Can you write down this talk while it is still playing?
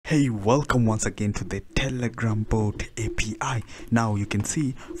Hey, welcome once again to the Telegram bot API. Now you can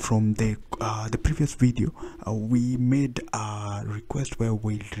see from the previous video, we made a request where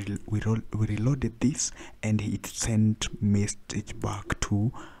we reloaded this, and it sent message back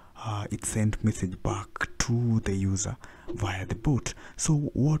to the user via the bot. So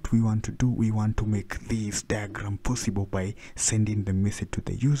what we want to do, we want to make this diagram possible by sending the message to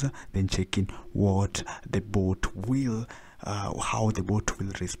the user, then checking what the bot will how the bot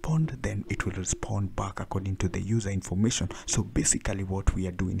will respond. Then it will respond back according to the user information. So basically what we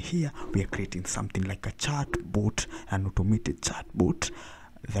are doing here, we are creating something like a chatbot, an automated chatbot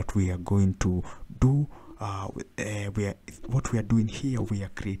that we are going to do. What we are doing here, we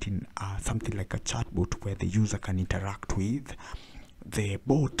are creating something like a chatbot where the user can interact with the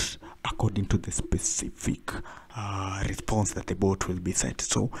bot according to the specific response that the bot will be set.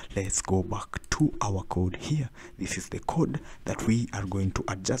 So let's go back to our code here. This is the code that we are going to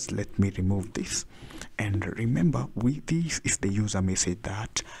adjust. Let me remove this, and remember, this is the user message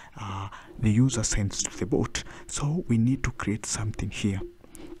that the user sends to the bot. So we need to create something here.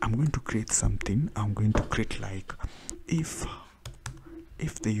 I'm going to create something. I'm going to create like if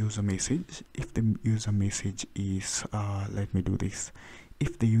the user message is let me do this.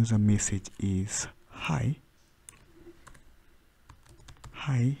 If the user message is hi,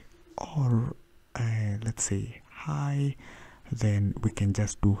 or let's say hi, then we can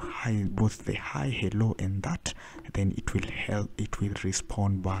just do hi, both the hi, hello, and that. Then it will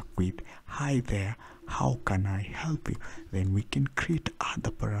respond back with hi there, how can I help you? Then we can create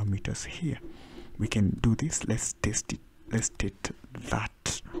other parameters here. We can do this. Let's test it. Let's test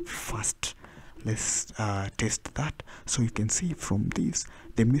that first. Let's test that. So you can see from this,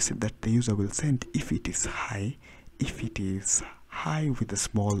 the message that the user will send, if it is hi with the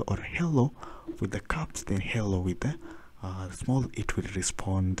small, or hello with the caps, then hello with the small, it will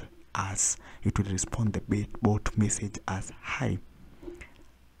respond the bot message as hi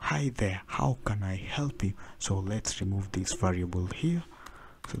there, how can I help you? So let's remove this variable here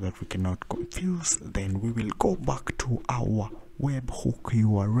so that we cannot confuse. Then we will go back to our webhook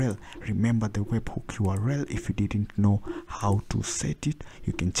URL. Remember the webhook URL. If you didn't know how to set it,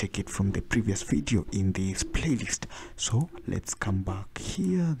 you can check it from the previous video in this playlist. So let's come back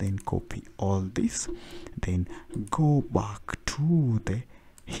here, then copy all this, then go back to the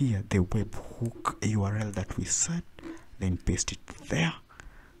webhook URL that we set, then paste it there.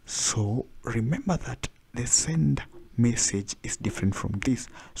 So remember that the send message is different from this.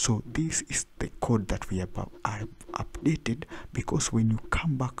 So this is the code that we have updated, because when you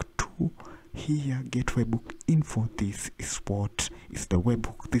come back to here, get webhook info, this is what is the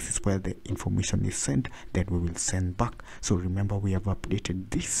webhook. This is where the information is sent, then we will send back. So remember, we have updated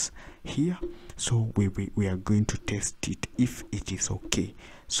this here. So we are going to test it if it is okay.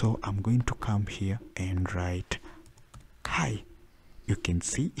 So I'm going to come here and write hi. You can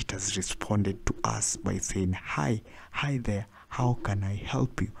see it has responded to us by saying hi there, how can I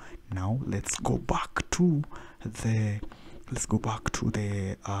help you? Now let's go back to this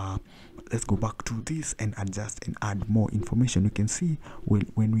and adjust and add more information. You can see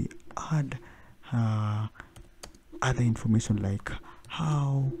when we add other information like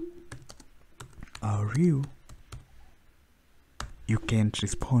how are you, you can't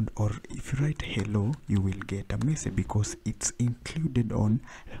respond, or if you write hello, you will get a message because it's included on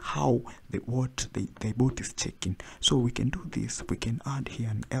how the bot is checking. So we can do this. We can add here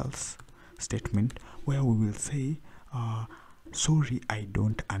an else statement where we will say sorry, I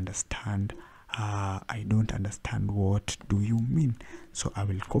don't understand what do you mean. So I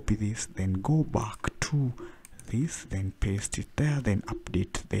will copy this, then go back to this, then paste it there, then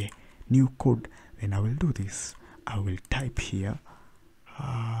update the new code. Then I will do this. I will type here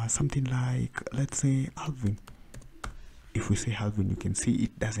something like, let's say Alvin. If we say Alvin, you can see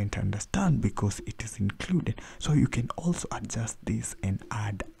it doesn't understand because it is included. So you can also adjust this and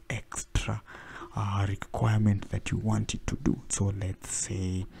add extra requirement that you want it to do. So let's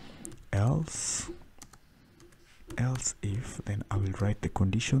say else if, then I will write the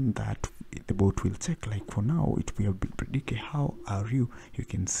condition that the bot will check. Like for now, it will be predicate how are you. You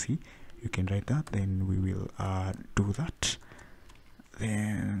can see, you can write that. Then we will do that.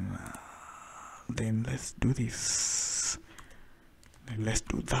 Then let's do this. Then let's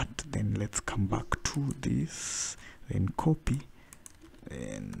do that. Then let's come back to this, then copy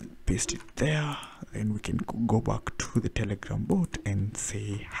and paste it there. Then we can go back to the Telegram bot and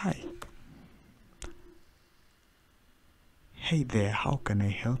say hi. Hey there, how can I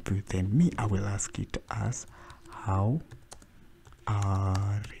help you? Then me, I will ask it as how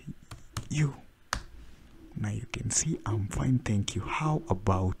are you? Now you can see I'm fine, thank you. How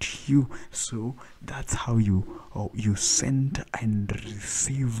about you? So that's how you send and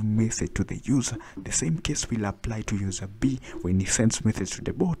receive message to the user. The same case will apply to user B. When he sends message to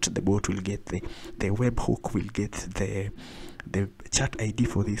the bot will get the webhook will get the chat ID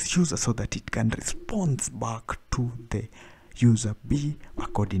for this user, so that it can respond back to the user B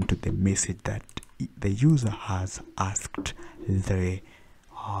according to the message that the user has asked the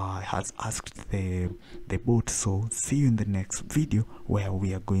bot. So see you in the next video, where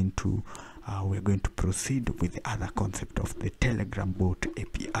we are going to proceed with the other concept of the Telegram bot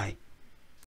API.